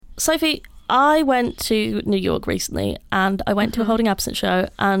Sophie, I went to New York recently and I went to a Holding Absent show,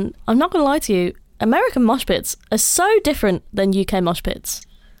 and I'm not going to lie to you, American mosh pits are so different than UK mosh pits.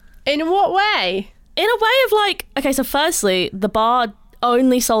 In what way? In a way of like, okay, so firstly, the bar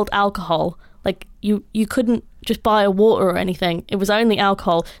only sold alcohol. Like, you couldn't just buy a water or anything. It was only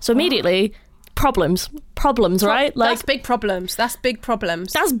alcohol. So immediately, problems, right? Like, that's big problems. That's big.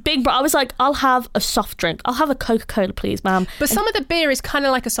 I was like, I'll have a soft drink. I'll have a Coca-Cola, please, ma'am. But some of the beer is kind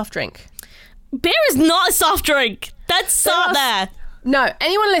of like a soft drink. Beer is not a soft drink. Let's start there. No,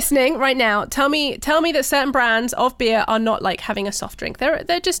 anyone listening right now, tell me that certain brands of beer are not like having a soft drink. They're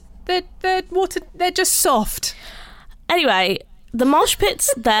water. They're just soft. Anyway, the mosh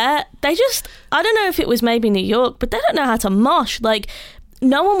pits there, I don't know if it was maybe New York, but they don't know how to mosh. Like,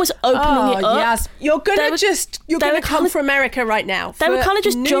 no one was opening it up. Yes, you're gonna come for America right now. They were kind of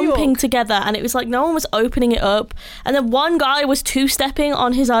just New jumping York together, and it was like no one was opening it up. And then one guy was two-stepping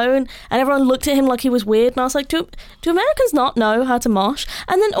on his own, and everyone looked at him like he was weird. And I was like, do Americans not know how to mosh?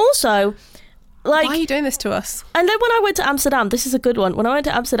 And then also, like, why are you doing this to us? And then when I went to Amsterdam, this is a good one. When I went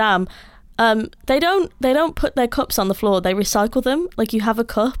to Amsterdam, they don't put their cups on the floor. They recycle them. Like, you have a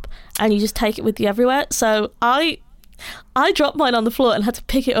cup and you just take it with you everywhere. So I dropped mine on the floor and had to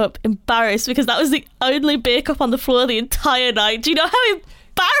pick it up, embarrassed, because that was the only beer cup on the floor the entire night. Do you know how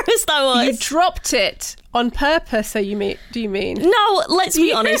embarrassed I was? You dropped it on purpose, do you mean? No, let's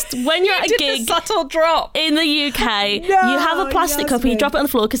be honest. When you're at a gig, the subtle drop in the UK, you have a plastic cup and you drop it on the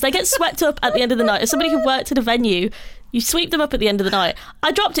floor because they get swept up at the end of the night. As somebody who worked at a venue, you sweep them up at the end of the night.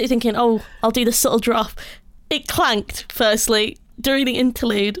 I dropped it thinking, oh, I'll do the subtle drop. It clanked, firstly, during the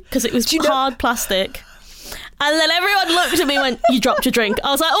interlude, because it was hard plastic. And then everyone looked at me and went, you dropped your drink.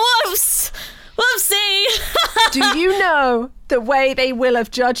 I was like, whoops, whoopsie. Do you know the way they will have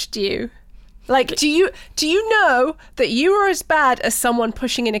judged you? Like, do you know that you are as bad as someone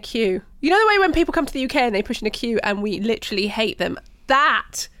pushing in a queue? You know the way when people come to the UK and they push in a queue and we literally hate them?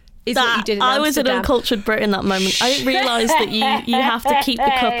 That is what you did in Amsterdam. I was an uncultured Brit in that moment. I didn't realise that you have to keep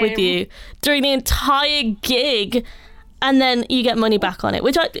the cup with you during the entire gig, and then you get money back on it,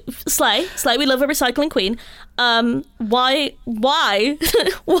 which slay, we love a recycling queen. Why? Why?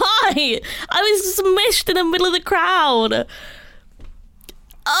 I was smushed in the middle of the crowd.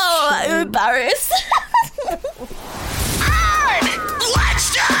 Oh, I'm embarrassed.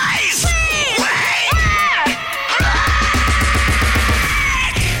 Let's dice!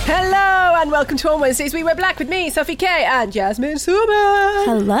 Hello and welcome to On Wednesdays We Wear Black with me, Sophie K, and Jasmine Suman.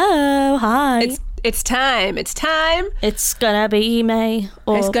 Hello, hi. It's time. It's gonna be May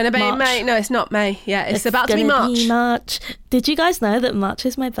or It's gonna be March. May. No, it's not May. Yeah, it's about to be March. March. Did you guys know that March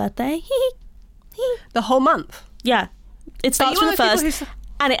is my birthday? The whole month. Yeah. It starts from the 1st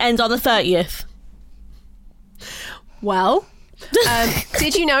and it ends on the 30th. Well,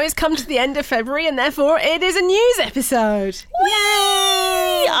 did you know it's come to the end of February and therefore it is a news episode?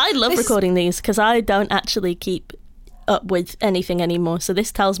 Yay! I love recording these because I don't actually keep up with anything anymore, so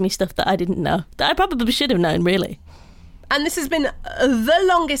this tells me stuff that I didn't know, that I probably should have known, really. And this has been the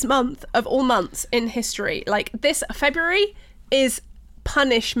longest month of all months in history. Like, this February is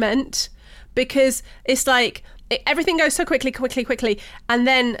punishment, because it's like everything goes so quickly, and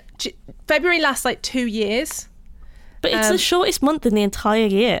then February lasts like 2 years. But it's the shortest month in the entire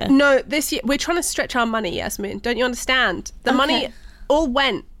year. No, this year we're trying to stretch our money, Yasmin. Don't you understand? The money all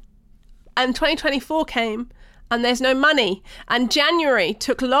went, and 2024 came, and there's no money. And January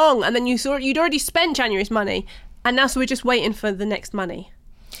took long, and then you'd already spent January's money, and now so we're just waiting for the next money.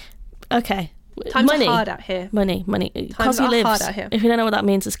 Okay. Times are hard out here. Money. Times are hard out here. If you don't know what that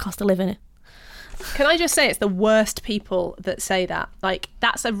means, it's cost of living. Can I just say it's the worst people that say that? Like,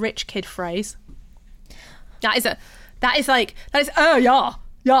 that's a rich kid phrase. That is, oh,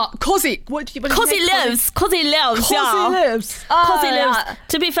 yeah, cosy. Cosy lives. Yeah.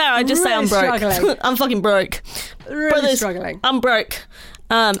 To be fair, I just say I'm broke. Struggling. I'm fucking broke. Really Brothers, struggling. I'm broke.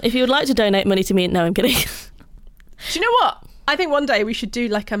 If you would like to donate money to me, no, I'm kidding. Do you know what? I think one day we should do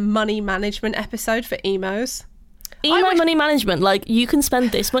like a money management episode for emos. Money management, like, you can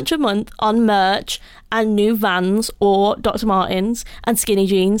spend this much a month on merch and new Vans or Dr. Martens and skinny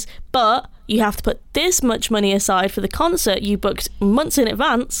jeans, but you have to put this much money aside for the concert you booked months in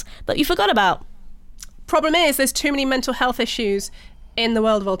advance that you forgot about. Problem is, there's too many mental health issues in the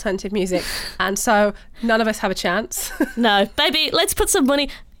world of alternative music, and so none of us have a chance. No, baby, let's put some money.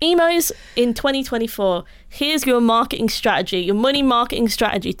 Emos in 2024, here's your marketing strategy, your money marketing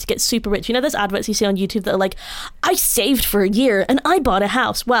strategy to get super rich. You know those adverts you see on YouTube that are like, I saved for a year and I bought a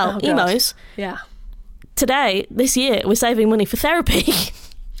house. Well, emos, yeah, this year, we're saving money for therapy.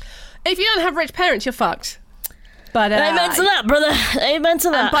 If you don't have rich parents, you're fucked. But amen to that, brother. Amen to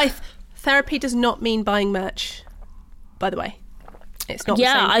that. And by therapy does not mean buying merch, by the way. It's not the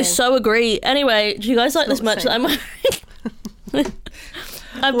same I thing. so agree. Anyway, do you guys like this merch that I'm wearing?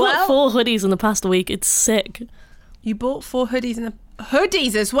 I bought 4 hoodies in the past week. It's sick. You bought 4 hoodies and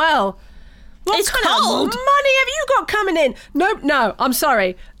hoodies as well. What It's kind cold. of money have you got coming in? No, I'm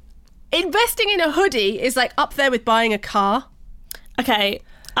sorry. Investing in a hoodie is like up there with buying a car. Okay,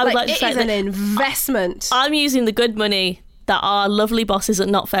 I would like to it say is an that investment. I'm using the good money that our lovely bosses at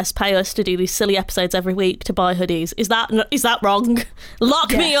Notfest pay us to do these silly episodes every week to buy hoodies. Is that wrong?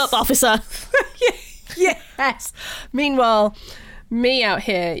 Lock me Yes. up, officer. Yes. Meanwhile, me out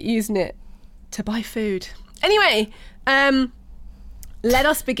here using it to buy food. Anyway, let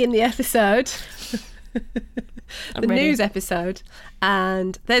us begin the episode. The ready. news episode.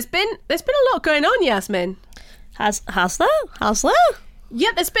 And there's been a lot going on, Yasmin. Has there?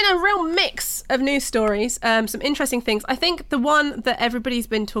 Yeah, there's been a real mix of news stories, some interesting things. I think the one that everybody's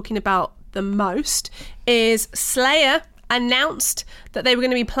been talking about the most is Slayer announced that they were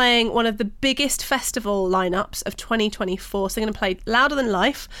going to be playing one of the biggest festival lineups of 2024. So they're going to play Louder Than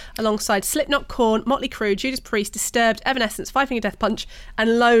Life alongside Slipknot, Korn, Motley Crue, Judas Priest, Disturbed, Evanescence, Five Finger Death Punch,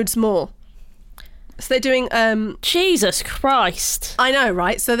 and loads more. So they're doing... Jesus Christ. I know,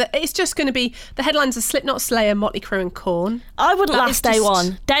 right? So it's just going to be... The headlines are Slipknot, Slayer, Motley Crue and Korn. I wouldn't That last is day just-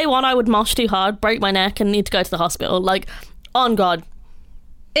 one. Day one, I would mosh too hard, break my neck, and need to go to the hospital. Like, on God.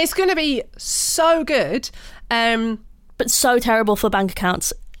 It's going to be so good. But so terrible for bank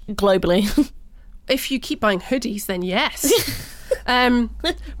accounts globally. If you keep buying hoodies, then yes.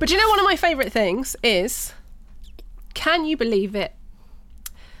 But you know, one of my favourite things is... Can you believe it?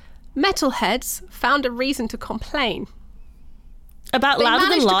 Metalheads found a reason to complain. About They Louder Than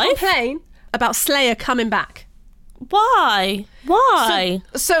managed to Life? complain about Slayer coming back. Why?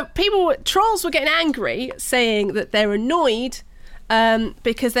 So trolls were getting angry, saying that they're annoyed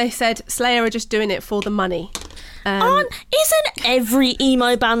because they said Slayer are just doing it for the money. Isn't every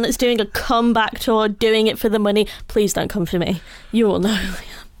emo band that's doing a comeback tour doing it for the money? Please don't come for me. You all know.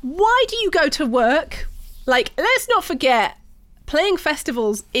 Why do you go to work? Like, let's not forget, playing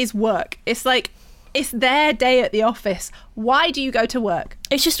festivals is work. It's like, it's their day at the office. Why do you go to work?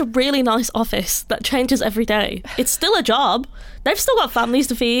 It's just a really nice office that changes every day. It's still a job. They've still got families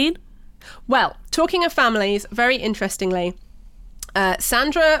to feed. Well, talking of families, very interestingly,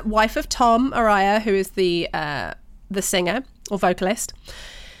 Sandra, wife of Tom Araya, who is the singer or vocalist,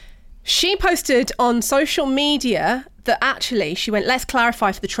 she posted on social media that actually, she went, let's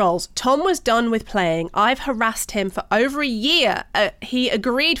clarify for the trolls. Tom was done with playing. I've harassed him for over a year. He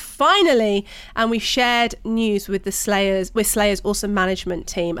agreed finally, and we shared news with Slayer's awesome management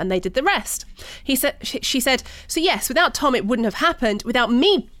team, and they did the rest. She said, so yes, without Tom, it wouldn't have happened. Without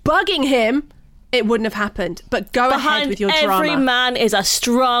me bugging him, it wouldn't have happened. But go ahead with your drama. Every man is a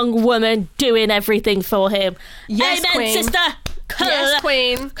strong woman doing everything for him. Yes, Amen, queen. sister. Yes,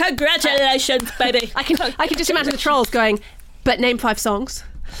 queen. Congratulations, baby. I can just imagine the trolls going, but name 5 songs.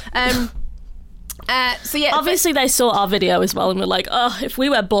 So yeah, Obviously, they saw our video as well and were like, oh, if We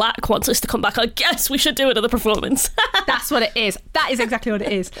Wear Black wants us to come back, I guess we should do another performance. that's what it is. That is exactly what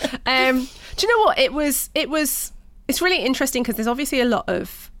it is. Do you know what? It's really interesting because there's obviously a lot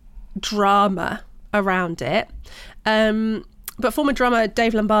of drama around it. But former drummer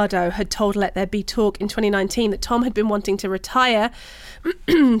Dave Lombardo had told Let There Be Talk in 2019 that Tom had been wanting to retire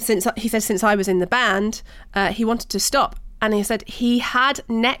since I was in the band. He wanted to stop, and he said he had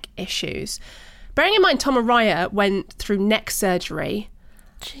neck issues. Bearing in mind, Tom Araya went through neck surgery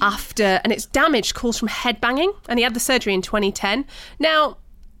and it's damaged calls from headbanging, and he had the surgery in 2010. Now,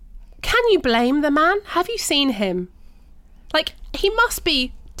 can you blame the man? Have you seen him? Like, he must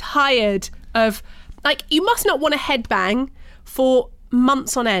be tired of, like, you must not want to headbang for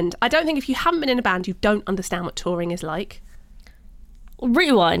months on end. I don't think if you haven't been in a band, you don't understand what touring is like.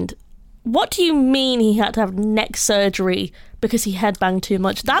 Rewind. What do you mean he had to have neck surgery because he headbanged too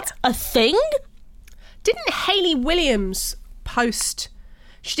much? That's a thing? Didn't Hayley Williams post...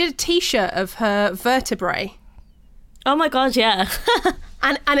 She did a T-shirt of her vertebrae. Oh my God, yeah.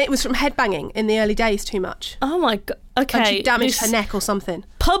 And it was from headbanging in the early days too much. Oh my God. Okay. And she damaged her neck or something.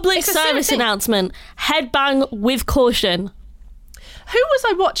 Public It's a serious service thing. announcement. Headbang with caution. Who was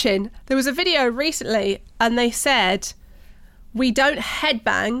I watching? There was a video recently and they said, we don't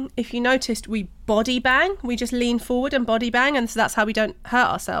headbang. If you noticed, we body bang. We just lean forward and body bang, and so that's how we don't hurt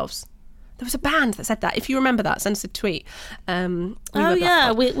ourselves. There was a band that said that. If you remember that, send us a tweet. Oh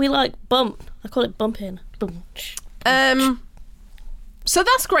yeah, we like bump. I call it bumping. Boom. So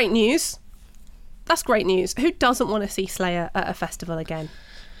that's great news. That's great news. Who doesn't want to see Slayer at a festival again?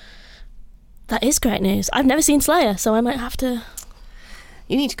 That is great news. I've never seen Slayer, so I might have to...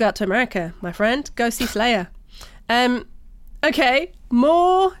 You need to go out to America, my friend. Go see Slayer. Okay,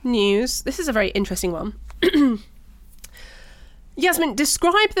 more news. This is a very interesting one. Yasmin,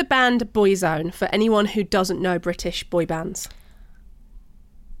 describe the band Boyzone for anyone who doesn't know British boy bands.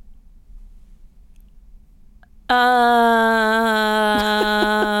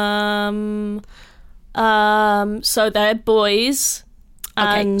 So they're boys.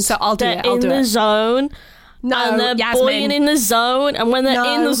 Okay, so I'll do it. I'll do in the it. zone. No, and they're Yasmin. boying in the zone. And when they're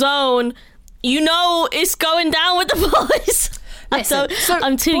in the zone, you know it's going down with the boys. Listen, so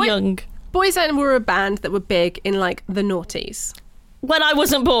I'm too young. Boyzone were a band that were big in like the noughties. When I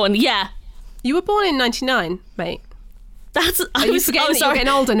wasn't born, yeah. You were born in 99, mate. I was forgetting that sorry. you're getting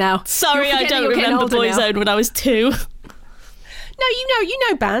older now. Sorry, You're I forgetting don't you're getting remember older now. Boyzone when I was 2. No, you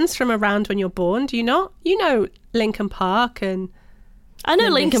know bands from around when you're born, do you not? You know Linkin Park and... I know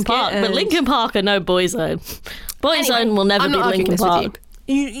Limp Linkin Bizkit Park, but and- Linkin Park are no Boyzone. Boyzone Anyway, will never I'm be not arguing Linkin this with Park.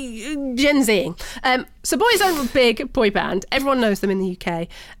 you. Gen Z. So Boyzone were a big boy band. Everyone knows them in the UK.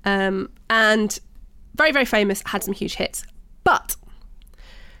 And very, very famous, had some huge hits. But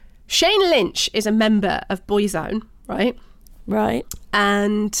Shane Lynch is a member of Boyzone, right? Right.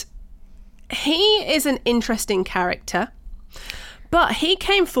 And he is an interesting character. But he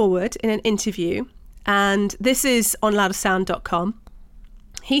came forward in an interview, and this is on loudersound.com.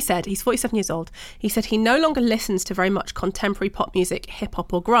 He said, he's 47 years old, he said he no longer listens to very much contemporary pop music,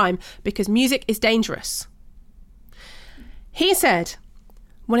 hip-hop or grime, because music is dangerous. He said,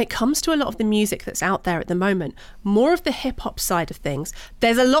 when it comes to a lot of the music that's out there at the moment, more of the hip-hop side of things,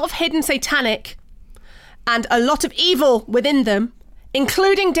 there's a lot of hidden satanic and a lot of evil within them,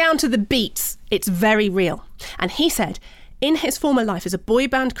 including down to the beats. It's very real. And he said, in his former life as a boy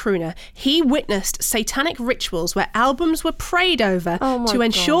band crooner, he witnessed satanic rituals where albums were prayed over to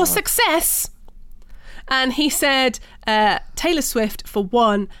ensure success. And he said Taylor Swift, for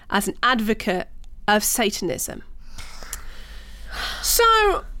one, as an advocate of Satanism.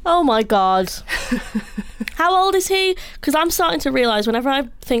 So... Oh my God. How old is he? Because I'm starting to realise whenever I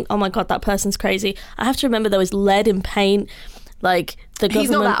think, oh my God, that person's crazy, I have to remember there was lead in paint. Like, the government...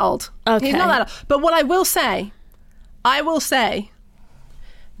 He's not that old. Okay. He's not that old. But what I will say,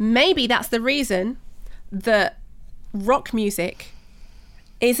 maybe that's the reason that rock music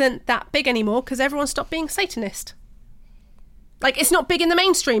isn't that big anymore, because everyone stopped being Satanist. Like, it's not big in the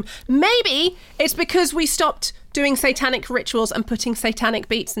mainstream. Maybe it's because we stopped doing satanic rituals and putting satanic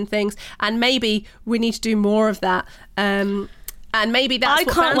beats and things, and maybe we need to do more of that. And maybe that's I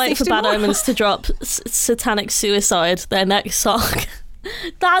what can't bands wait need for to do Bad more. Omens to drop Satanic Suicide, their next song.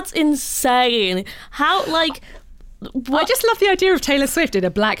 That's insane. How, like... I just love the idea of Taylor Swift in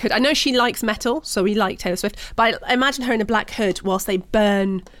a black hood. I know she likes metal, so we like Taylor Swift, but I imagine her in a black hood whilst they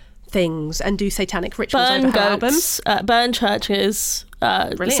burn things and do satanic rituals burn over her goats, albums. burn churches,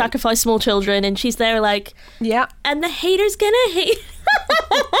 sacrifice small children, and she's there like, yeah. and the haters gonna hate.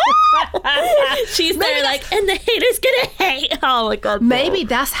 She's there like, and the haters gonna hate. Oh my God. Maybe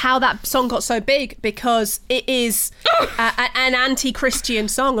that's how that song got so big, because it is an anti-Christian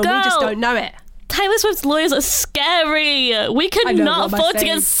song and we just don't know it. Taylor Swift's lawyers are scary. We could not afford to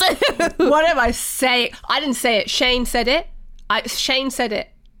get sued. What am I saying? I didn't say it. Shane said it. Shane said it.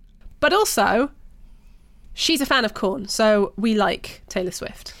 But also, she's a fan of Korn, so we like Taylor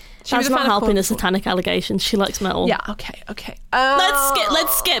Swift. That's not helping the satanic allegations. She likes metal. Yeah, okay.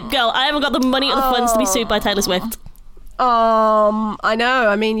 Let's skip, girl. I haven't got the money or the funds to be sued by Taylor Swift. I know.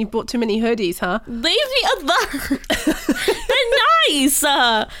 I mean, you bought too many hoodies, huh? Leave me alone. They're nice.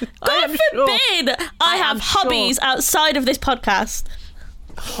 God forbid I have hobbies outside of this podcast.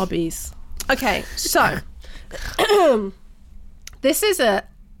 Hobbies. Okay, so this is a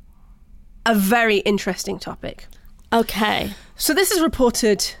very interesting topic. Okay. So this is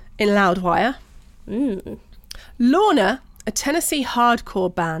reported in Loudwire. Lorna, a Tennessee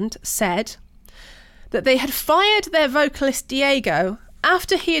hardcore band, said that they had fired their vocalist Diego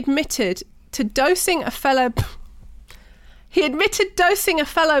after he admitted dosing a fellow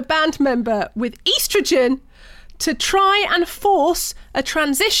band member with estrogen to try and force a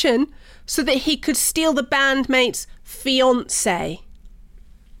transition so that he could steal the bandmate's fiancé.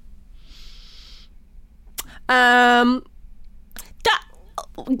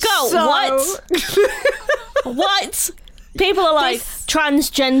 What? What? People are like,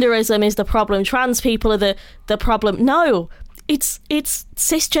 transgenderism is the problem. Trans people are the problem. No, it's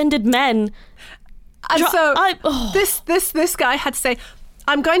cisgendered men. And this guy had to say,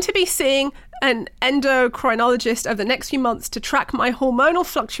 I'm going to be seeing an endocrinologist over the next few months to track my hormonal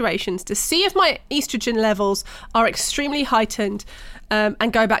fluctuations to see if my estrogen levels are extremely heightened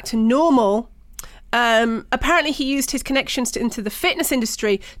and go back to normal Apparently he used his connections into the fitness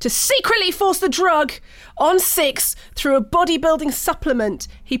industry to secretly force the drug on Six through a bodybuilding supplement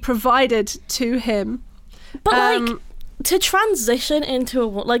he provided to him. But like, to transition into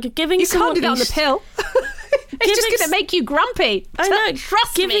giving you someone... You can't do that on the pill. It's just going to make you grumpy. I know.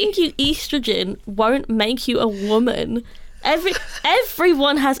 Trust me. Giving you estrogen won't make you a woman.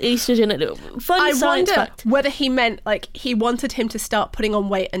 Everyone has estrogen. I wonder whether he meant he wanted him to start putting on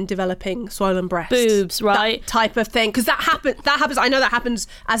weight and developing swollen breasts, boobs, right? That type of thing, because that happens. I know that happens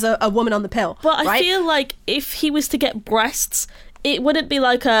as a woman on the pill. But right? I feel like if he was to get breasts, it wouldn't be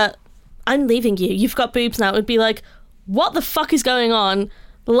like I'm leaving you. You've got boobs now. It would be like, what the fuck is going on?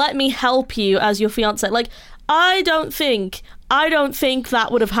 Let me help you as your fiance. I don't think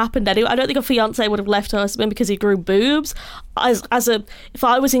that would have happened anyway. I don't think a fiance would have left her husband because he grew boobs. If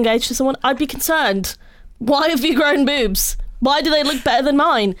I was engaged to someone, I'd be concerned. Why have you grown boobs? Why do they look better than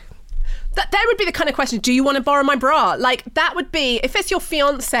mine? That would be the kind of question. Do you want to borrow my bra? That would be, if it's your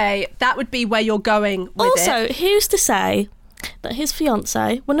fiance, that would be where you're going with it. Also, who's to say that his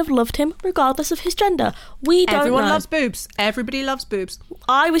fiance wouldn't have loved him regardless of his gender? We don't know. Everyone loves boobs. Everybody loves boobs.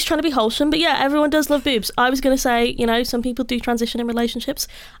 I was trying to be wholesome, but yeah, everyone does love boobs. I was going to say, some people do transition in relationships,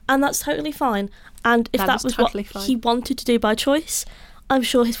 and that's totally fine. And if that was totally what he wanted to do by choice, I'm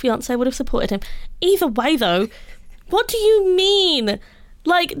sure his fiance would have supported him. Either way, though, what do you mean?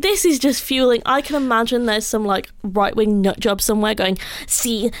 This is just fueling. I can imagine there's some right-wing nut job somewhere going,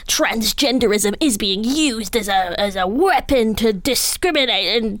 see, transgenderism is being used as a weapon to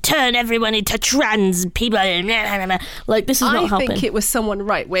discriminate and turn everyone into trans people. This is not helping. I think it was someone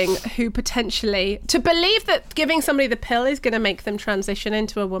right-wing who potentially, to believe that giving somebody the pill is going to make them transition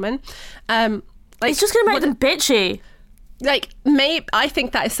into a woman. It's just going to make them bitchy. I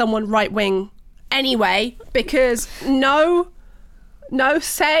think that is someone right-wing anyway, because no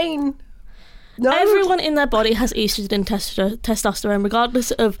sane. No. Everyone in their body has estrogen and testosterone,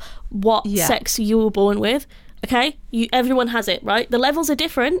 regardless of what sex you were born with. Okay, everyone has it, right? The levels are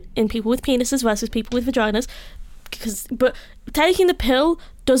different in people with penises versus people with vaginas, but taking the pill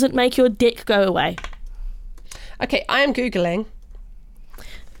doesn't make your dick go away. Okay, I am Googling.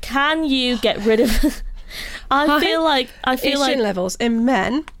 Can you get rid of? I feel like estrogen levels in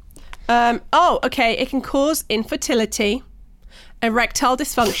men. Okay, it can cause infertility, erectile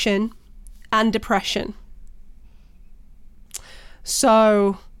dysfunction, and depression.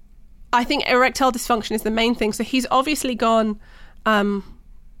 So I think erectile dysfunction is the main thing. So he's obviously gone, I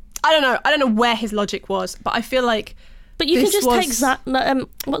don't know where his logic was, but I feel like But you can just take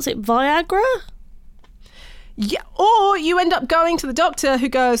what's it, Viagra? Yeah, or you end up going to the doctor who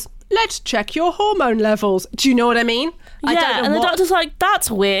goes, let's check your hormone levels. Do you know what I mean? Yeah, I don't know, and the doctor's like,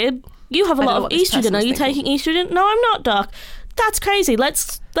 that's weird. You have a lot of estrogen. Are you taking estrogen? No, I'm not, doc. That's crazy.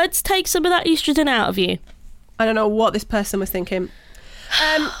 Let's take some of that estrogen out of you. I don't know what this person was thinking.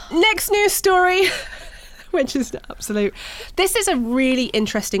 Next news story, which is absolute. This is a really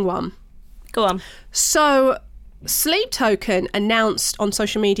interesting one. Go on. So, Sleep Token announced on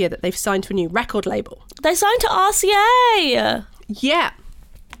social media that they've signed to a new record label. They signed to RCA. Yeah.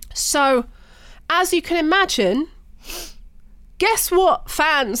 So, as you can imagine, guess what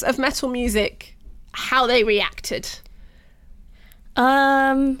fans of metal music, how they reacted?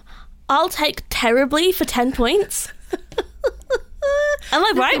 I'll take terribly for 10 points. Am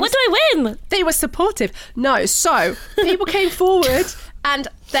I right? What do I win? They were supportive. No, so people came forward and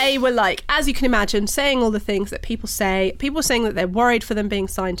they were like, as you can imagine, saying all the things that people say. People saying that they're worried for them being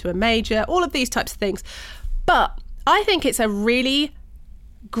signed to a major, all of these types of things. But I think it's a really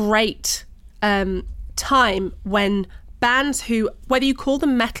great time when bands who, whether you call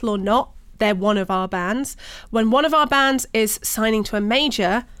them metal or not, they're one of our bands. When one of our bands is signing to a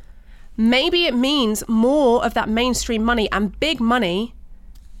major, maybe it means more of that mainstream money and big money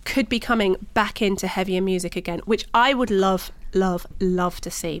could be coming back into heavier music again, which I would love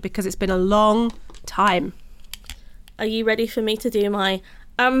to see, because it's been a long time. Are you ready for me to do my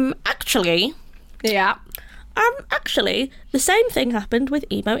actually? Yeah. Actually, the same thing happened with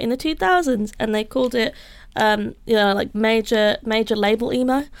emo in the 2000s, and they called it major label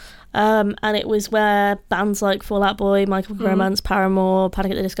emo. And it was where bands like Fall Out Boy, My Chemical Romance, Paramore,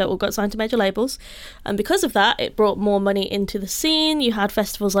 Panic at the Disco all got signed to major labels. And because of that, it brought more money into the scene. You had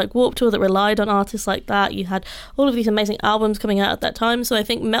festivals like Warped Tour that relied on artists like that. You had all of these amazing albums coming out at that time. So I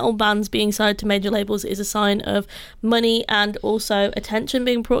think metal bands being signed to major labels is a sign of money and also attention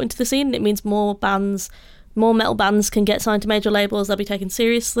being brought into the scene. And it means more metal bands can get signed to major labels, they'll be taken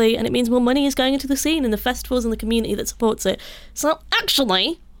seriously, and it means more money is going into the scene and the festivals and the community that supports it. So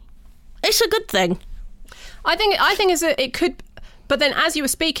actually, it's a good thing. I think it could, but then as you were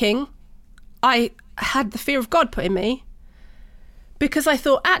speaking, had the fear of God put in me, because I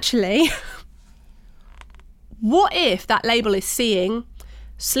thought, actually, what if that label is seeing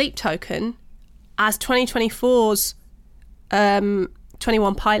Sleep Token as 2024's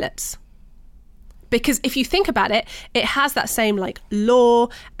 21 Pilots? Because if you think about it, it has that same like lore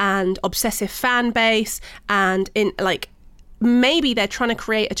and obsessive fan base, and in like maybe they're trying to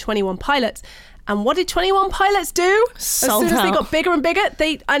create a 21 Pilots. And what did 21 Pilots do? Sold as soon as they out. got bigger and bigger,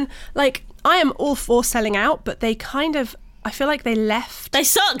 I am all for selling out, but they kind of, I feel like they left. They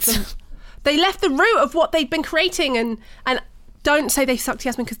sucked. They left the root of what they'd been creating, and don't say they sucked,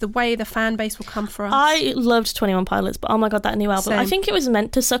 Yasmin, because the way the fan base will come for us. I loved 21 Pilots, but oh my God, that new album. Same. I think it was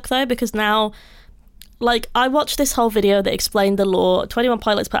meant to suck though, because now, like, I watched this whole video that explained the lore. 21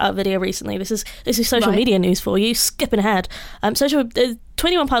 Pilots put out a video recently. This is social media news for you. Skipping ahead.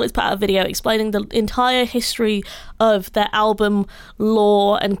 21 Pilots put out a video explaining the entire history of their album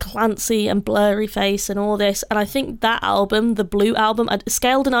lore and Clancy and Blurryface and all this. And I think that album, the Blue album,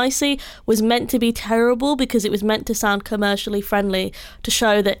 Scaled and Icy, was meant to be terrible because it was meant to sound commercially friendly, to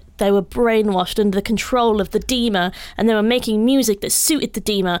show that they were brainwashed under the control of the Dema and they were making music that suited the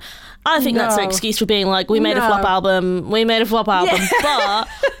Dema. I think that's their excuse for being like, we made a flop album. But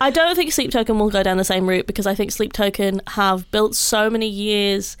I don't think Sleep Token will go down the same route, because I think Sleep Token have built so many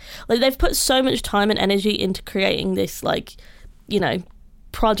years, like they've put so much time and energy into creating this, like, you know,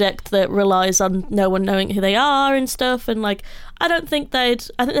 project that relies on no one knowing who they are and stuff. And like, I think there's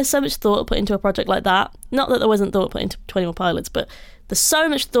so much thought put into a project like that. Not that there wasn't thought put into 21 Pilots, but there's so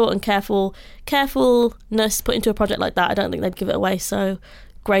much thought and carefulness put into a project like that. I don't think they'd give it away so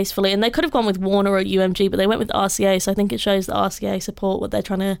gracefully. And they could have gone with Warner or UMG, but they went with RCA, so I think it shows that RCA support what they're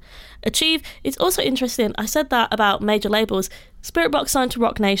trying to achieve. It's also interesting, I said that about major labels. Spirit Box signed to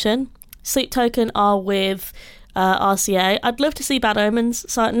Rock Nation, Sleep Token are with RCA. I'd love to see Bad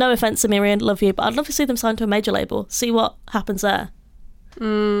Omens sign. No offense, Samirian, love you, but I'd love to see them sign to a major label, see what happens there.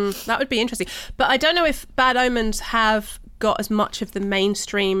 That would be interesting, but I don't know if Bad Omens have got as much of the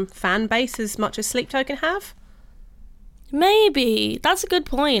mainstream fan base as much as Sleep Token have. Maybe. That's a good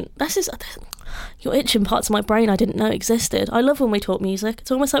point. You're itching parts of my brain I didn't know existed. I love when we talk music.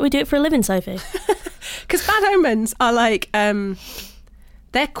 It's almost like we do it for a living, Sophie. Because Bad Omens are like, they're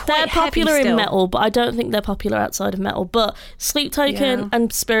popular heavy in still. metal, but I don't think they're popular outside of metal. But Sleep Token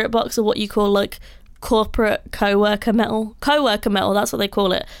and Spirit Box are what you call like corporate co-worker metal. Co-worker metal, that's what they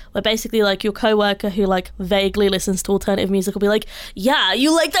call it. Where basically like your co-worker who like vaguely listens to alternative music will be like, yeah,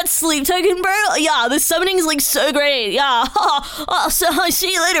 you like that Sleep Token, bro? Yeah, the summoning's like so great. Yeah. Oh, so I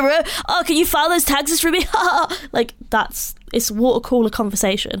see you later, bro. Oh, can you file those taxes for me? Like, it's water cooler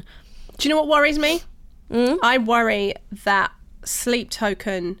conversation. Do you know what worries me? I worry that Sleep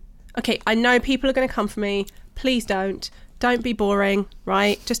Token, okay, I know people are going to come for me. Please don't be boring,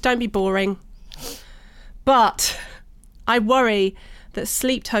 right? Just don't be boring. But I worry that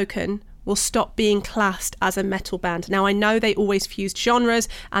Sleep Token will stop being classed as a metal band. Now, I know they always fused genres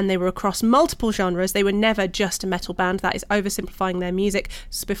and they were across multiple genres. They were never just a metal band. That is oversimplifying their music.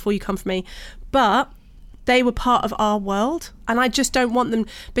 So before you come for me. But they were part of our world, and I just don't want them,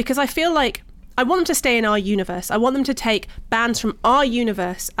 because I feel like I want them to stay in our universe. I want them to take bands from our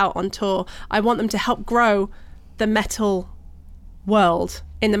universe out on tour. I want them to help grow the metal world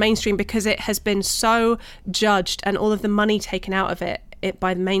in the mainstream, because it has been so judged and all of the money taken out of it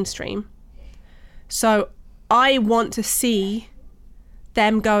by the mainstream. So I want to see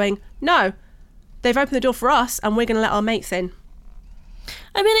them going, no, they've opened the door for us and we're going to let our mates in.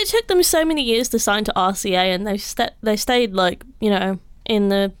 I mean, it took them so many years to sign to RCA, and they stayed like, you know, in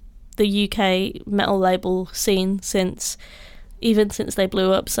the UK metal label scene since they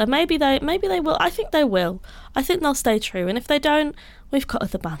blew up. So maybe they will. I think they will. I think they'll stay true. And if they don't, we've got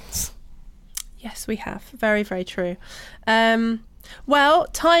other bands. Yes, we have. Very, very true. Well,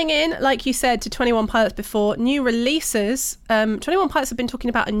 tying in, like you said, to 21 Pilots before, new releases. 21 Pilots have been talking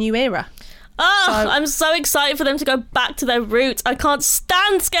about a new era. Oh, I'm so excited for them to go back to their roots. I can't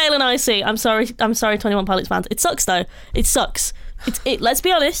stand Scale and Icy. I'm sorry, 21 Pilots fans. It sucks though. It sucks. Let's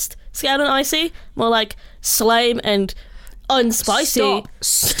be honest. Scale and Icy, more like Slame and unspicy.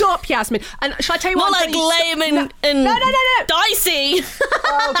 Stop, Yasmin. And shall I tell you more what? More like lame and no. dicey.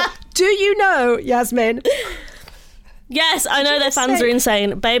 Oh, God. Do you know, Yasmin? Yes, I know their fans are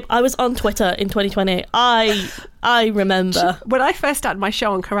insane. Babe, I was on Twitter in 2020. I remember. When I first started my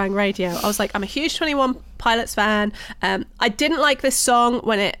show on Kerrang Radio, I was like, I'm a huge 21 Pilots fan. I didn't like this song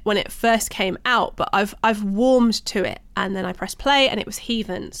when it first came out, but I've warmed to it. And then I pressed play and it was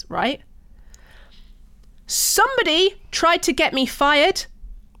Heathens, right? Somebody tried to get me fired.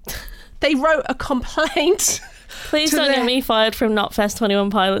 They wrote a complaint Please don't get me fired from Knotfest 21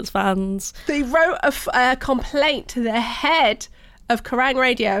 Pilots fans. They wrote a complaint to the head of Kerrang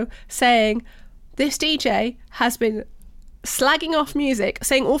Radio saying this DJ has been slagging off music,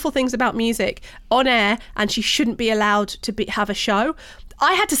 saying awful things about music on air, and she shouldn't be allowed to have a show.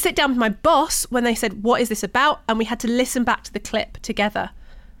 I had to sit down with my boss when they said, what is this about? And we had to listen back to the clip together.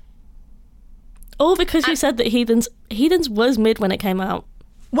 All because you said that Heathens was mid when it came out.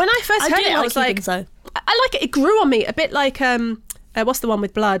 When I first heard it, I was like, I like it. It grew on me a bit like, what's the one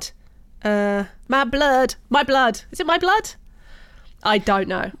with blood? My blood. Is it My Blood? I don't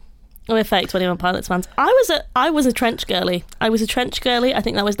know. We're fake 21 Pilots fans. I was a Trench girly. I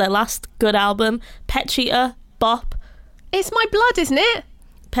think that was their last good album. Pet Cheetah, Bop. It's My Blood, isn't it?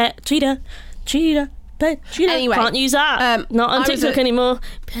 Pet Cheetah, Pet Cheetah. Anyway, can't use that. Not on TikTok anymore.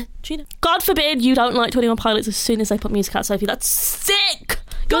 Pet Cheetah. God forbid you don't like 21 Pilots as soon as they put music out, Sophie. That's sick.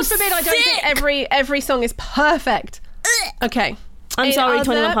 God forbid I don't think every song is perfect. Okay. I'm sorry,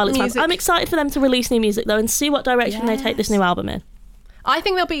 21 Pilots fans. I'm excited for them to release new music though and see what direction they take this new album in. I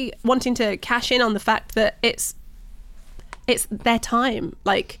think they'll be wanting to cash in on the fact that it's their time.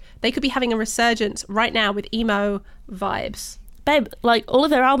 Like, they could be having a resurgence right now with emo vibes. Babe, like, all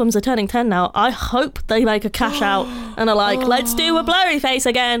of their albums are turning 10 now. I hope they make a cash out and are like, let's do a Blurry Face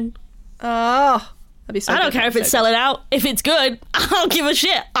again. Oh, that'd be so I don't care if it's selling out. If it's good, I don't give a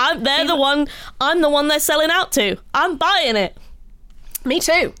shit. I'm the one they're selling out to. I'm buying it. Me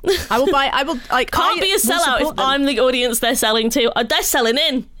too. I will buy. I will. Like, can't be a sellout if I'm the audience they're selling to. They're selling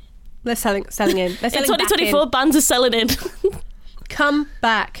in. They're selling in. They're selling in 2024, bands are selling in. Come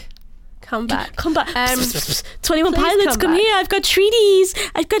back. 21 Pilots, come here. I've got treaties.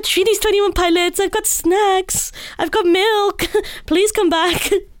 21 Pilots. I've got snacks. I've got milk. Please come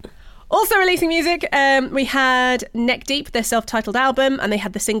back. Also releasing music, we had Neck Deep, their self-titled album, and they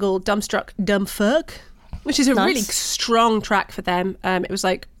had the single Dumbstruck Dumb Fuck, which is a really strong track for them. It was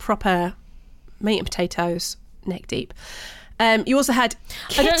like proper meat and potatoes, Neck Deep. You also had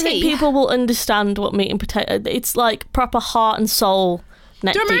Kitty. I don't think people will understand what meat and potato. It's like proper heart and soul.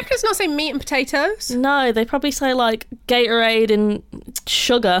 Neck Do Deep. Americans not say meat and potatoes? No, they probably say like Gatorade and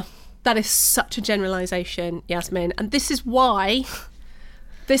sugar. That is such a generalisation, Yasmin, and this is why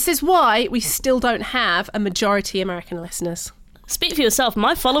we still don't have a majority American listeners. Speak for yourself.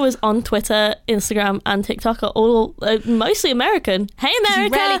 My followers on Twitter, Instagram and TikTok are all mostly American. Hey,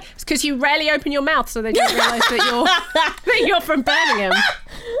 America! It's because you rarely open your mouth, so they don't realise that you're from Birmingham.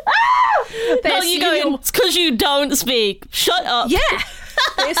 No, you go, it's because you don't speak. Shut up. Yeah.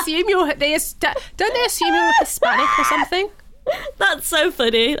 They assume don't they assume you're Hispanic or something? That's so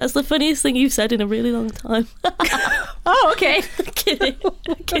funny. That's the funniest thing you've said in a really long time. Oh, okay. Kidding.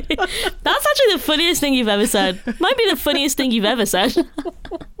 That's actually the funniest thing you've ever said. Might be the funniest thing you've ever said.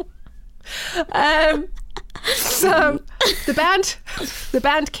 So the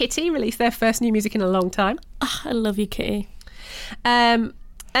band Kitty released their first new music in a long time. Oh, I love you, Kitty. And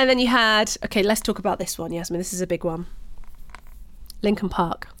then you had, okay, let's talk about this one, Yasmin. This is a big one. Linkin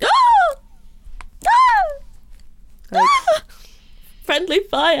Park. Friendly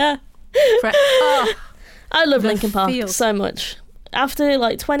Fire. I love Linkin Park so much. After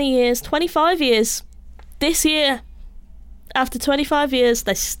like 25 years, this year, after 25 years,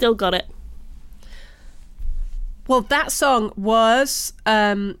 they still got it. Well, that song was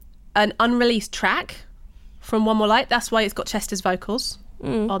an unreleased track from One More Light. That's why it's got Chester's vocals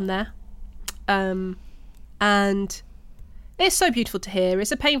on there. And it's so beautiful to hear.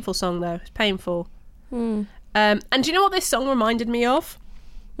 It's a painful song, though. It's painful. And do you know what this song reminded me of?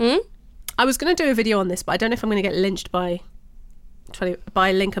 I was going to do a video on this, but I don't know if I'm going to get lynched by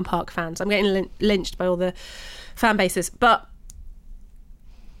Linkin Park fans. I'm getting lynched by all the fan bases. But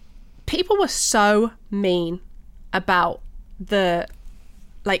people were so mean about the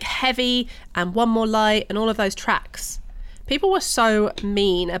like Heavy and One More Light and all of those tracks. People were so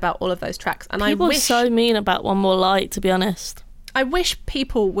mean about all of those tracks. And people were so mean about One More Light, to be honest. I wish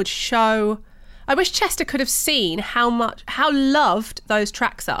people would show... I wish Chester could have seen how loved those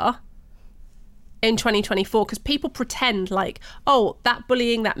tracks are in 2024, because people pretend like, oh, that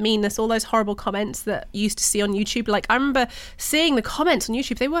bullying, that meanness, all those horrible comments that you used to see on YouTube. Like, I remember seeing the comments on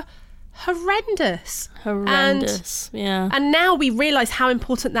YouTube. They were horrendous. Yeah. And now we realise how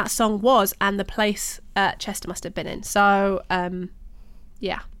important that song was and the place Chester must have been in. So,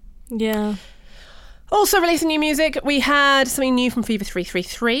 yeah. Yeah. Also releasing new music, we had something new from Fever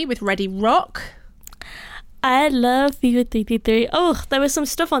 333 with Ready Rock. I love Fever 333. Oh, there was some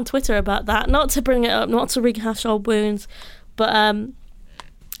stuff on Twitter about that. Not to bring it up, not to rehash old wounds, but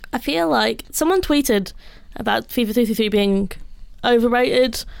I feel like someone tweeted about Fever 333 being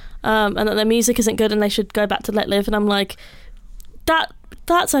overrated. and that their music isn't good and they should go back to Let Live. And I'm like,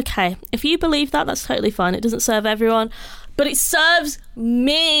 that's okay. If you believe that, that's totally fine. It doesn't serve everyone, but it serves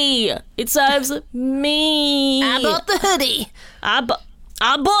me. It serves me. I bought the hoodie. I bought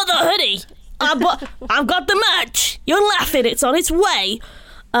the hoodie. I've got the merch. You're laughing. It's on its way.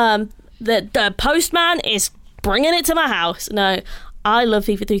 The postman is bringing it to my house. No, I love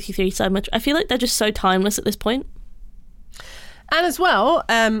FIFA 333 so much. I feel like they're just so timeless at this point. And as well,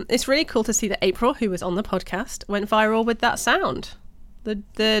 it's really cool to see that April, who was on the podcast, went viral with that sound, the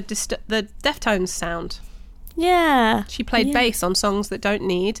Deftones sound. Yeah. She played bass on songs that don't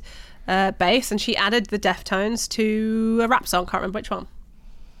need bass, and she added the Deftones to a rap song. Can't remember which one.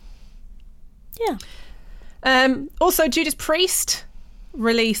 Yeah. Also, Judas Priest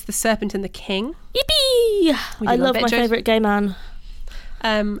released The Serpent and the King. Yippee! I love my favourite gay man.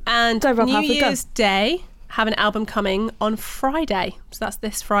 And Rob New Halford, go. Year's Day have an album coming on Friday. So that's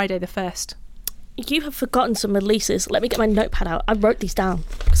this Friday, the 1st. You have forgotten some releases. Let me get my notepad out. I wrote these down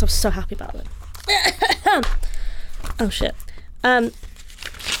because I was so happy about them. Oh, shit.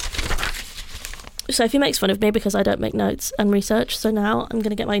 Sophie makes fun of me because I don't make notes and research, so now I'm going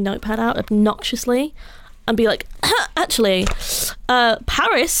to get my notepad out obnoxiously and be like, actually,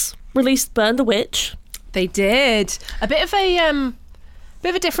 Paris released Burn the Witch. They did. A bit of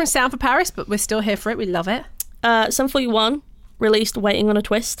a different sound for Paris, but we're still here for it. We love it. Sum 41 released Waiting on a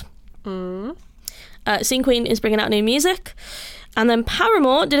Twist. Scene Queen is bringing out new music. And then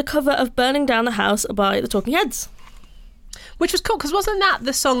Paramore did a cover of Burning Down the House by the Talking Heads. Which was cool, because wasn't that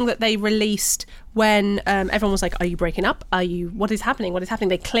the song that they released when everyone was like, are you breaking up? What is happening? What is happening?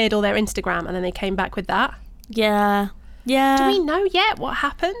 They cleared all their Instagram and then they came back with that. Yeah. Yeah. Do we know yet what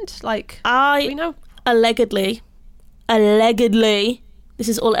happened? Like, do we know? Allegedly, this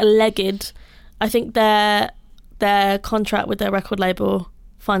is all alleged, I think their contract with their record label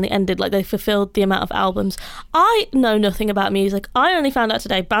finally ended. Like, they fulfilled the amount of albums. I know nothing about music. I only found out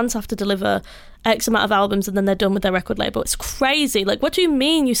today bands have to deliver X amount of albums and then they're done with their record label. It's crazy. Like, what do you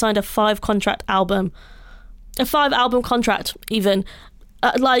mean you signed a 5-contract album? A 5-album contract, even.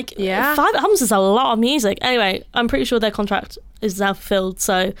 5 albums is a lot of music. Anyway, I'm pretty sure their contract is now fulfilled,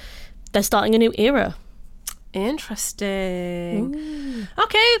 so they're starting a new era. Interesting. Ooh.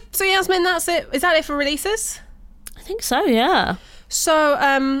 Okay, so Yasmin, that's it. Is that it for releases? I think so, yeah. So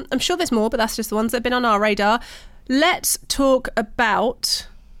I'm sure there's more, but that's just the ones that have been on our radar. Let's talk about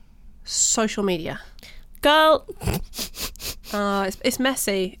social media. Girl. Oh, it's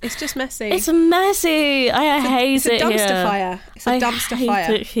messy. It's just messy. It's messy. I hate it here. It's a dumpster fire. It's a dumpster fire. I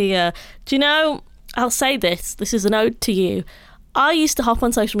hate it here. Do you know, I'll say this. This is an ode to you. I used to hop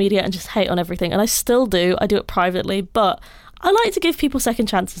on social media and just hate on everything, and I still do. I do it privately, but I like to give people second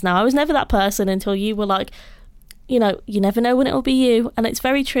chances now. I was never that person until you were like, you know, you never know when it will be you. And it's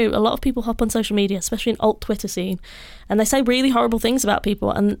very true. A lot of people hop on social media, especially in alt Twitter scene, and they say really horrible things about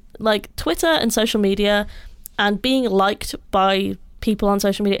people. And like Twitter and social media and being liked by people on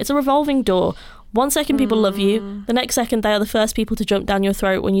social media, it's a revolving door. One second people love you, the next second they are the first people to jump down your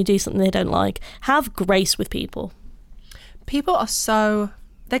throat when you do something they don't like. Have grace with people. People are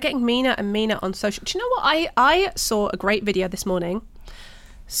they're getting meaner and meaner on social. Do you know what? I saw a great video this morning.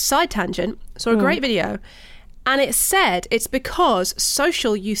 Side tangent. Saw a great video. And it said it's because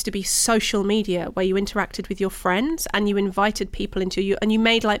social used to be social media where you interacted with your friends and you invited people into you and you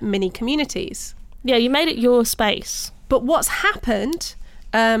made like mini communities. Yeah, you made it your space. But what's happened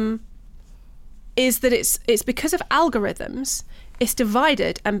is that it's because of algorithms, it's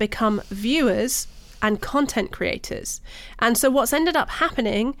divided and become viewers and content creators. And so what's ended up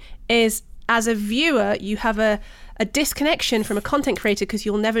happening is, as a viewer, you have a disconnection from a content creator because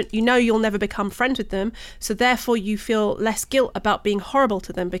you'll never become friends with them. So therefore you feel less guilt about being horrible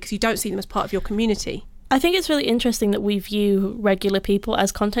to them because you don't see them as part of your community. I think it's really interesting that we view regular people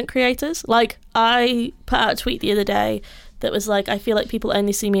as content creators. Like, I put out a tweet the other day that was like, I feel like people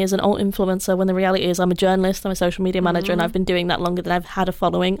only see me as an alt influencer when the reality is I'm a journalist, I'm a social media manager, and I've been doing that longer than I've had a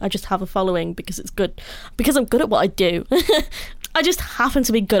following. I just have a following because it's good, because I'm good at what I do. I just happen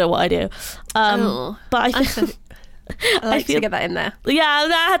to be good at what I do. But I think I like to get that in there. Yeah,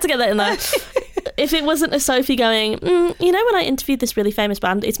 I had to get that in there. If it wasn't a Sophie going, you know, when I interviewed this really famous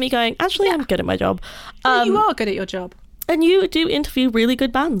band, it's me going, actually, I'm good at my job. You are good at your job. And you do interview really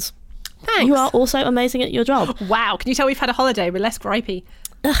good bands. Thanks. You are also amazing at your job. Wow. Can you tell we've had a holiday? We're less gripey.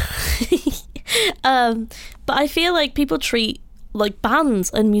 But I feel like people treat like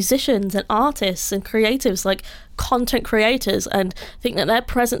bands and musicians and artists and creatives like content creators and think that their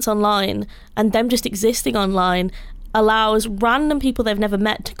presence online and them just existing online allows random people they've never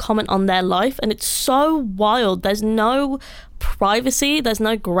met to comment on their life, and it's so wild. There's no privacy, there's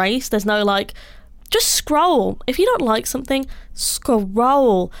no grace, there's no like, just scroll. If you don't like something,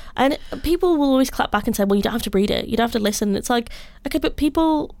 scroll. And people will always clap back and say, well, you don't have to read it, you don't have to listen. And it's like, okay, but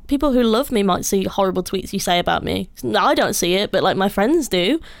people who love me might see horrible tweets you say about me. I don't see it, but like my friends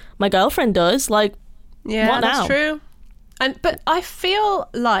do, my girlfriend does. Like, yeah, what now? That's true. But I feel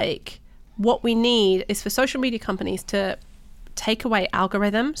like what we need is for social media companies to take away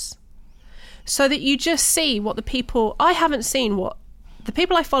algorithms so that you just see what the people... I haven't seen what the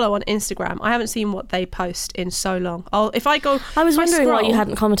people I follow on Instagram, I haven't seen what they post in so long. I was wondering why you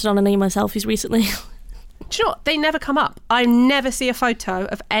hadn't commented on any of my selfies recently. Do you know what? They never come up. I never see a photo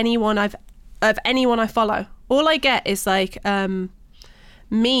of anyone I follow. All I get is like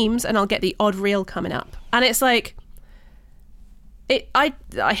memes, and I'll get the odd reel coming up. And it's like... I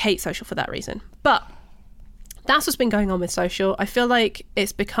hate social for that reason. But that's what's been going on with social. I feel like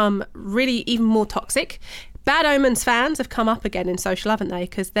it's become really even more toxic. Bad Omens fans have come up again in social, haven't they?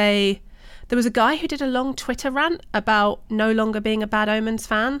 Because there was a guy who did a long Twitter rant about no longer being a Bad Omens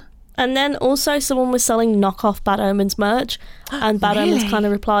fan. And then also someone was selling knockoff Bad Omens merch, and Bad Omens kind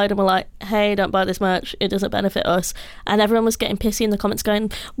of replied and were like, hey, don't buy this merch, it doesn't benefit us. And everyone was getting pissy in the comments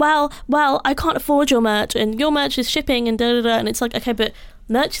going, well, I can't afford your merch, and your merch is shipping, and da-da-da. And it's like, okay, but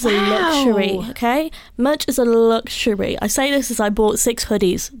merch is a luxury, okay? Merch is a luxury. I say this as I bought 6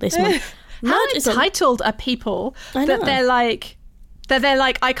 hoodies this month. How entitled are people that they're like,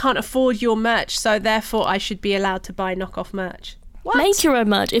 I can't afford your merch, so therefore I should be allowed to buy knockoff merch. What? Make your own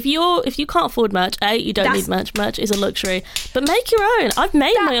merch. If you can't afford merch, you don't need merch. Merch is a luxury. But make your own. I've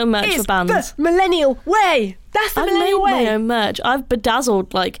made my own merch for bands. That's the millennial way. That's the millennial way. I've made my own merch. I've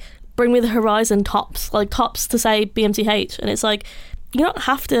bedazzled like Bring Me the Horizon tops, like tops to say BMTH, and it's like, you don't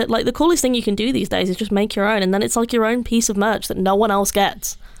have to, like, the coolest thing you can do these days is just make your own, and then it's like your own piece of merch that no one else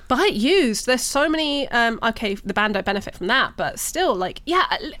gets. Buy it used. There's so many, okay, the band don't benefit from that, but still, like, yeah,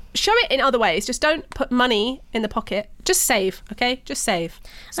 show it in other ways. Just don't put money in the pocket. Just save, okay? Just save.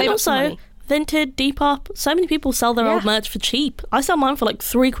 Save and up some also, money. Vinted, Depop, so many people sell their old merch for cheap. I sell mine for like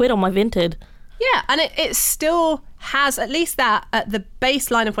 £3 on my Vinted. Yeah, and it still has, at least that, at the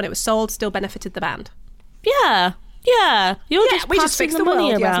baseline of when it was sold, still benefited the band. Yeah. You're just passing the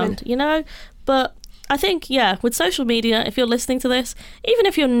money around, you know? But I think, with social media, if you're listening to this, even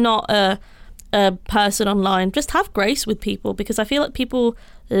if you're not a person online, just have grace with people, because I feel like people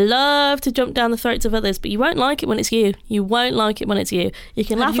love to jump down the throats of others, but you won't like it when it's you. You won't like it when it's you. You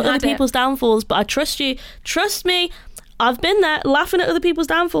can laugh at other people's downfalls, but I trust you. Trust me, I've been there, laughing at other people's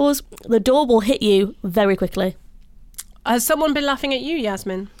downfalls. The door will hit you very quickly. Has someone been laughing at you,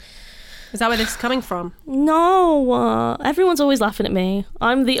 Yasmin? Is that where this is coming from? No, everyone's always laughing at me.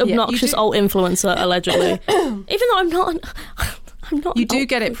 I'm the obnoxious alt influencer, allegedly. Even though I'm not. You do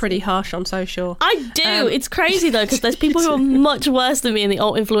get it pretty harsh on social. I do. It's crazy though, because there's people who are much worse than me in the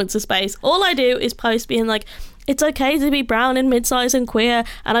alt influencer space. All I do is post being like, it's okay to be brown and mid-size and queer,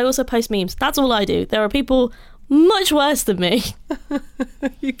 and I also post memes. That's all I do. There are people much worse than me.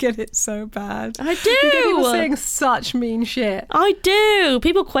 You get it so bad. I do. You get people saying such mean shit. I do.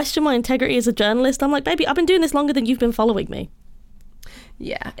 People question my integrity as a journalist. I'm like, baby, I've been doing this longer than you've been following me.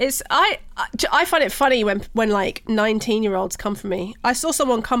 Yeah, it's I find it funny when like 19-year-olds come for me. I saw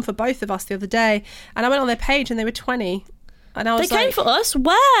someone come for both of us the other day, and I went on their page and they were 20, and I was they came for us?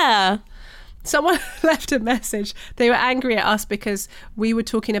 Where? Someone left a message. They were angry at us because we were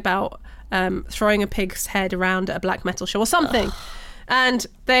talking about throwing a pig's head around at a black metal show or something. And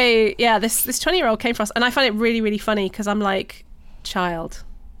this 20-year-old came for us, and I find it really, really funny because I'm like, child.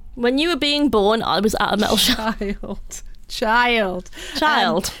 When you were being born, I was at a metal show. Child.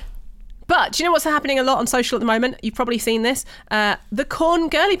 But do you know what's happening a lot on social at the moment? You've probably seen this. The Korn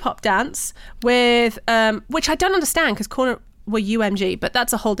girly pop dance with, which I don't understand because Korn were UMG, but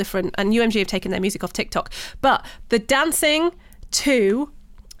that's a whole different, and UMG have taken their music off TikTok. But the dancing to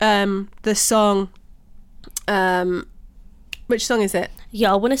the song, which song is it?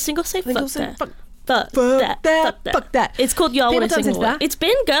 Y'all wanna single say fuck that. Fuck that. It's called Y'all Wanna Single. It's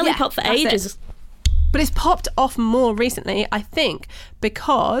been girly pop for ages. But it's popped off more recently, I think,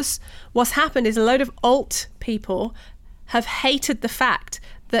 because what's happened is a load of alt people have hated the fact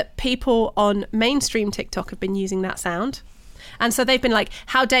that people on mainstream TikTok have been using that sound. And so they've been like,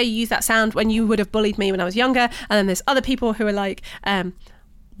 how dare you use that sound when you would have bullied me when I was younger? And then there's other people who are like,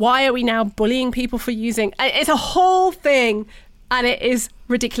 why are we now bullying people for using... It's a whole thing, and it is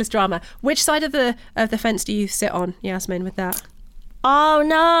ridiculous drama. Which side of the fence do you sit on, Yasmin, with that? Oh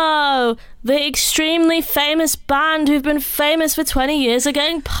no, the extremely famous band who've been famous for 20 years are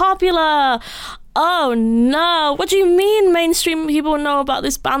getting popular. Oh no, what do you mean mainstream people know about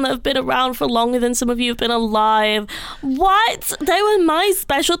this band that have been around for longer than some of you have been alive? What? They were my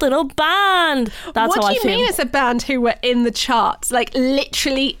special little band. That's how I feel. What do you mean it's a band who were in the charts? Like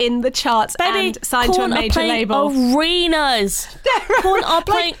literally in the charts, Baby, and signed Korn to a major label. Arenas. Korn are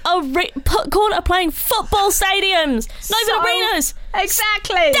playing Korn are playing football stadiums. Not even arenas.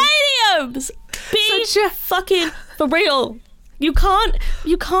 Exactly. Stadiums. Be fucking for real. You can't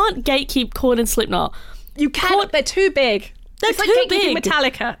gatekeep Korn and Slipknot. You can't. They're too big. They're too big.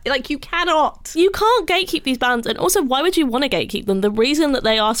 Metallica. Like, you cannot. You can't gatekeep these bands. And also, why would you want to gatekeep them? The reason that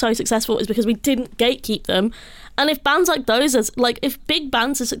they are so successful is because we didn't gatekeep them. And if bands like those, if big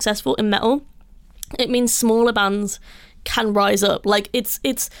bands are successful in metal, it means smaller bands can rise up. Like, it's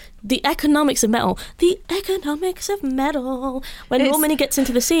the economics of metal. The economics of metal. When more money gets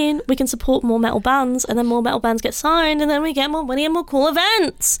into the scene, we can support more metal bands, and then more metal bands get signed, and then we get more money and more cool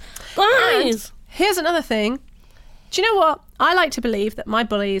events. Guys! And here's another thing. Do you know what? I like to believe that my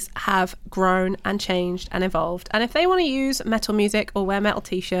bullies have grown and changed and evolved. And if they want to use metal music or wear metal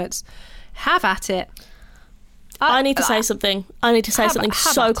t-shirts, have at it. I need to say something. I need to say something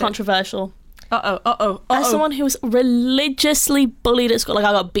so controversial. As someone who was religiously bullied at school, like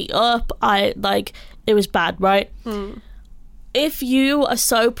I got beat up, it was bad, right? If you are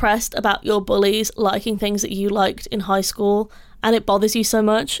so pressed about your bullies liking things that you liked in high school and it bothers you so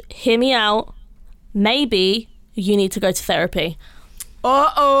much, hear me out. Maybe you need to go to therapy.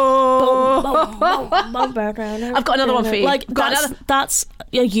 I've got another one for you. Like, that's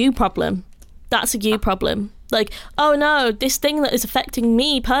a you problem. That's a you problem. Like, oh no, this thing that is affecting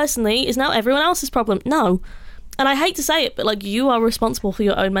me personally is now everyone else's problem. No. And I hate to say it, but like, you are responsible for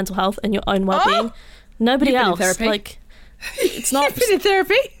your own mental health and your own well-being. Nobody else. Like, it's not. You've been in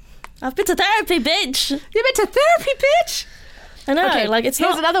therapy? I've been to therapy, bitch. You've been to therapy, bitch? I know, okay, like, it's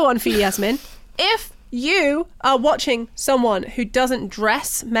here's not. another one for you, Yasmin. If you are watching someone who doesn't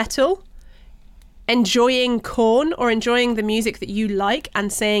dress metal, enjoying Korn or enjoying the music that you like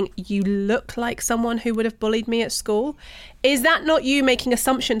and saying you look like someone who would have bullied me at school, is that not you making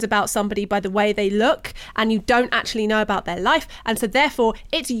assumptions about somebody by the way they look, and you don't actually know about their life, and so therefore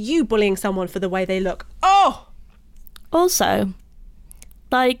it's you bullying someone for the way they look? Also,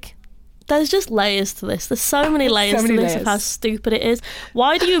 like, there's just layers to this. There's so many layers to this of how stupid it is.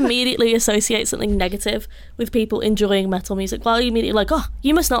 Why do you immediately associate something negative with people enjoying metal music? Why are you immediately like, oh,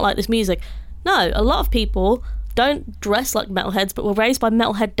 you must not like this music? No, a lot of people don't dress like metalheads, but were raised by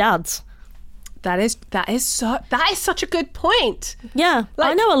metalhead dads. That is such a good point. Yeah,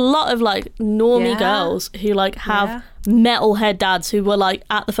 like, I know a lot of like normie girls who like have metalhead dads who were like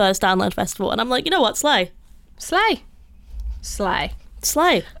at the first Download Festival, and I'm like, you know what, slay.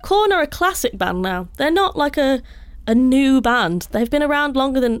 Korn are a classic band now. They're not like a new band. They've been around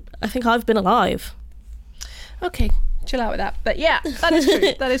longer than I think I've been alive. Okay, chill out with that. But yeah, that is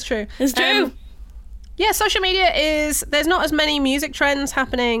true. That is true. It's true. Yeah, social media there's not as many music trends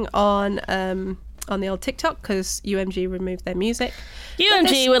happening on the old TikTok because UMG removed their music.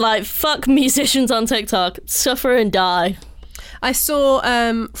 UMG were like, fuck musicians on TikTok, suffer and die. I saw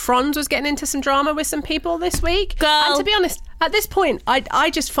Franz was getting into some drama with some people this week. Girl. And to be honest, at this point,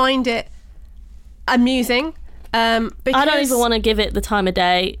 I just find it amusing. Because I don't even want to give it the time of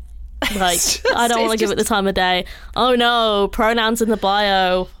day. Like, I don't want to give it the time of day. Oh no, pronouns in the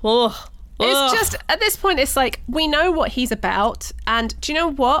bio. It's just, at this point, it's like, we know what he's about. And do you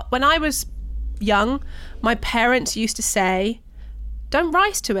know what? When I was young, my parents used to say, don't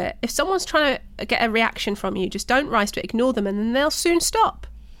rise to it. If someone's trying to get a reaction from you, just don't rise to it. Ignore them and then they'll soon stop.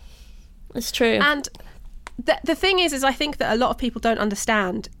 It's true. And the thing is I think that a lot of people don't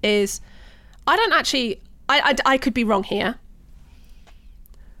understand is, I don't actually, I could be wrong here.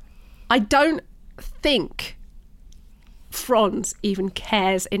 I don't think Franz even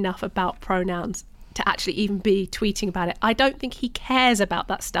cares enough about pronouns to actually even be tweeting about it. I don't think he cares about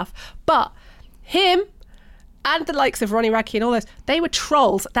that stuff. But him and the likes of Ronnie Radke and all those, they were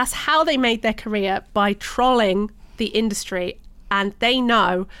trolls. That's how they made their career, by trolling the industry. And they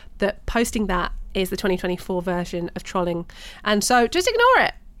know that posting that is the 2024 version of trolling. And so just ignore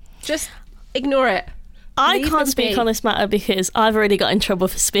it. Just ignore it. I can't speak on this matter because I've already got in trouble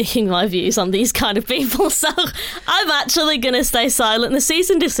for speaking my views on these kind of people. So I'm actually going to stay silent. The cease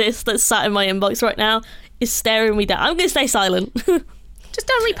and desist that's sat in my inbox right now is staring me down. I'm going to stay silent. Just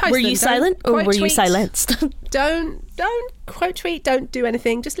don't repost them. Were you silent or were you silenced? Don't quote tweet. Don't do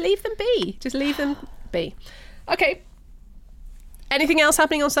anything. Just leave them be. Just leave them be. Okay. Anything else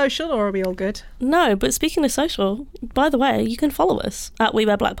happening on social, or are we all good? No, but speaking of social, by the way, you can follow us at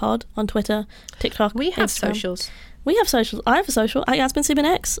WeWearBlackPod on Twitter, TikTok, We have Instagram. socials. We have socials. I have a social at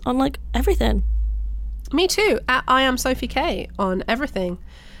YasminSubanX on like everything. Me too. At I am Sophie K on everything.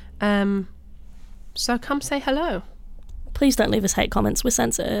 So come say hello. Please don't leave us hate comments. We're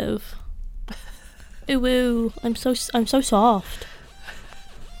sensitive. Ooh, I'm so soft.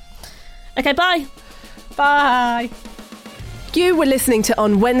 Okay, bye. Bye. You were listening to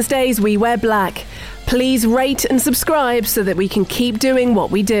On Wednesdays We Wear Black. Please rate and subscribe so that we can keep doing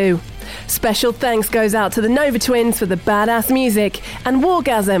what we do. Special thanks goes out to the Nova Twins for the badass music and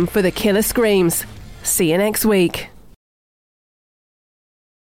Wargasm for the killer screams. See you next week.